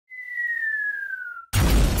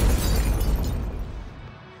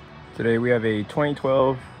Today we have a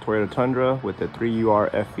 2012 Toyota Tundra with a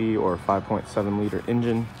 3UR FE or 5.7 liter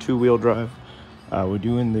engine, 2-wheel drive. We're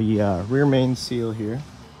doing the rear main seal here.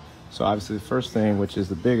 So obviously the first thing, which is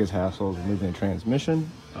the biggest hassle, is removing the transmission.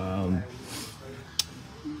 To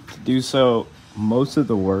do so, most of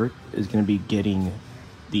the work is going to be getting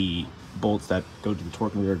the bolts that go to the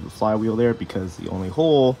torque converter to the flywheel there, because the only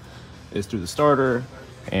hole is through the starter,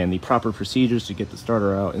 and the proper procedures to get the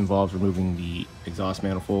starter out involves removing the exhaust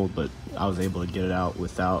manifold, but I was able to get it out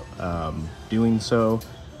without doing so.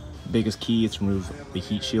 Biggest key is to remove the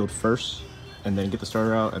heat shield first and then get the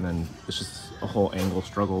starter out, and then it's just a whole angle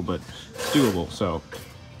struggle, but it's doable. So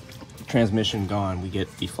transmission gone, we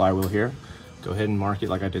get the flywheel here. Go ahead and mark it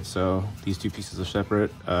like I did so. These two pieces are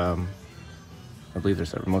separate. I believe they're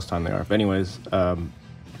separate, most of the time they are. But anyways, go ahead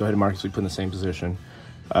and mark it so we put in the same position.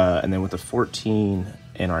 And then with the 14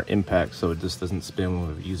 and our impact, so this doesn't spin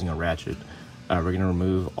when we're using a ratchet, we're gonna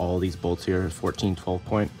remove all these bolts here, 14, 12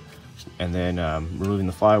 point, and then removing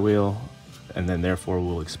the flywheel, and then therefore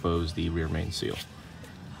we'll expose the rear main seal.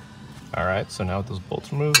 All right, so now with those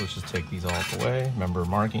bolts removed, let's just take these all away. Remember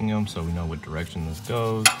marking them so we know what direction this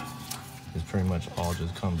goes. This pretty much all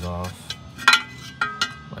just comes off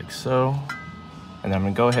like so. And then I'm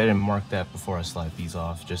gonna go ahead and mark that before I slide these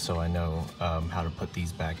off, just so I know how to put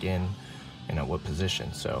these back in and at what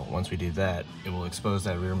position. So once we do that, it will expose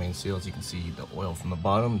that rear main seal. As you can see, the oil from the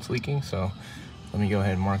bottom, it's leaking. So let me go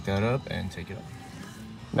ahead and mark that up and take it off.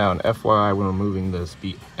 Now, an FYI, when removing this,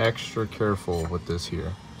 be extra careful with this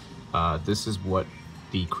here. This is what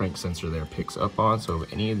the crank sensor there picks up on. So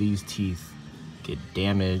if any of these teeth get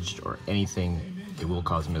damaged or anything, it will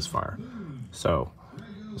cause a misfire. So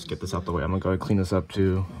let's get this out the way. I'm gonna go ahead and clean this up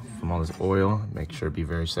too from all this oil. Make sure to be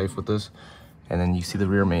very safe with this. And then you see the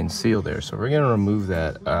rear main seal there. So we're gonna remove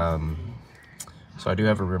that. So I do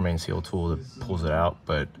have a rear main seal tool that pulls it out,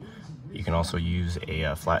 but you can also use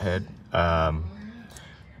a flathead.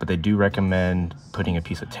 But they do recommend putting a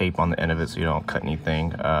piece of tape on the end of it so you don't cut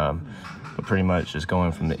anything. But pretty much just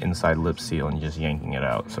going from the inside lip seal and just yanking it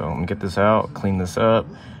out. So I'm gonna get this out, clean this up,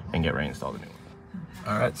 and get ready to install the new one.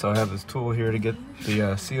 All right, so I have this tool here to get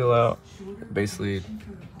the seal out. Basically,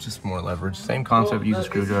 just more leverage. Same concept, use a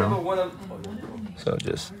screwdriver. So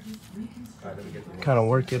just kind of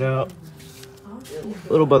work it out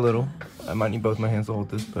little by little. I might need both my hands to hold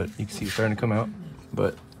this, but you can see it's starting to come out.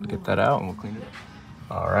 But get that out and we'll clean it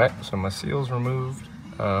up. All right, so my seal's removed.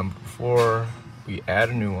 Before we add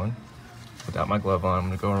a new one, without my glove on, I'm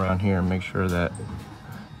gonna go around here and make sure that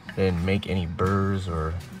I didn't make any burrs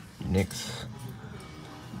or nicks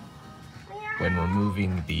when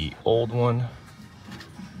removing the old one,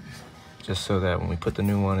 just so that when we put the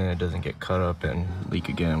new one in, it doesn't get cut up and leak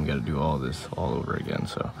again. We got to do all this all over again.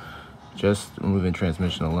 So just removing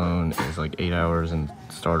transmission alone is like 8 hours, and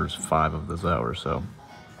starter's 5 of those hours. So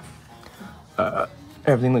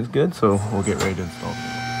everything looks good, so we'll get ready to install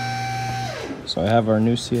it. So I have our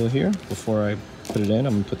new seal here. Before I put it in,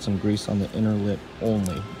 I'm gonna put some grease on the inner lip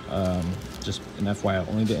only. Just an FYI,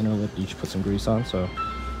 only the inner lip you should put some grease on. So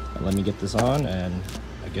let me get this on, and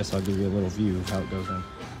I guess I'll give you a little view of how it goes in.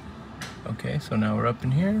 Okay, so now we're up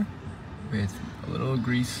in here with a little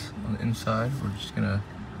grease on the inside. We're just gonna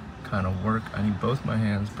kind of work. I need both my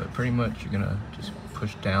hands, but pretty much you're gonna just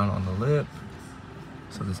push down on the lip.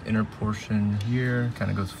 So this inner portion here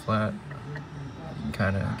kind of goes flat. You can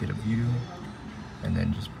kind of get a view, and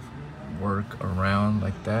then just work around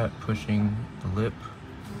like that, pushing the lip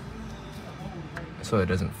so it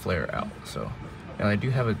doesn't flare out. So, and I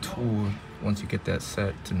do have a tool once you get that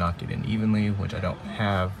set to knock it in evenly, which I don't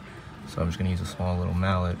have. So I'm just gonna use a small little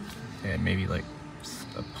mallet and maybe like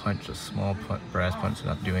a punch, a small brass punch, to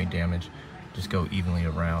not do any damage. Just go evenly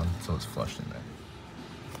around so it's flushed in there.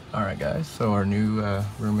 All right, guys, so our new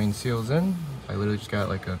rear main seal is in. I literally just got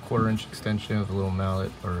like a 1/4-inch extension with a little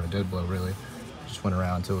mallet, or a dead blow really. Just went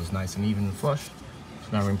around until it was nice and even and flush.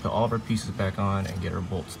 So now we're gonna put all of our pieces back on and get our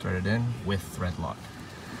bolts threaded in with thread lock.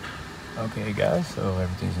 Okay guys, so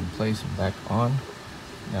everything's in place and back on.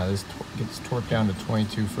 Now this gets torqued down to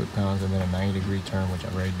 22 foot-pounds and then a 90-degree turn, which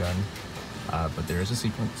I've already done. But there is a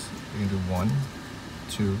sequence. You're gonna do 1,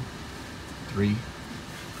 2, 3,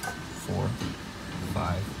 4,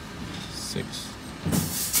 5, 6,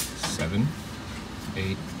 7,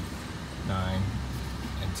 8, 9,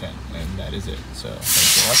 and 10. And that is it. So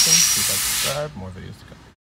thanks for watching. Please like, subscribe, more videos to come.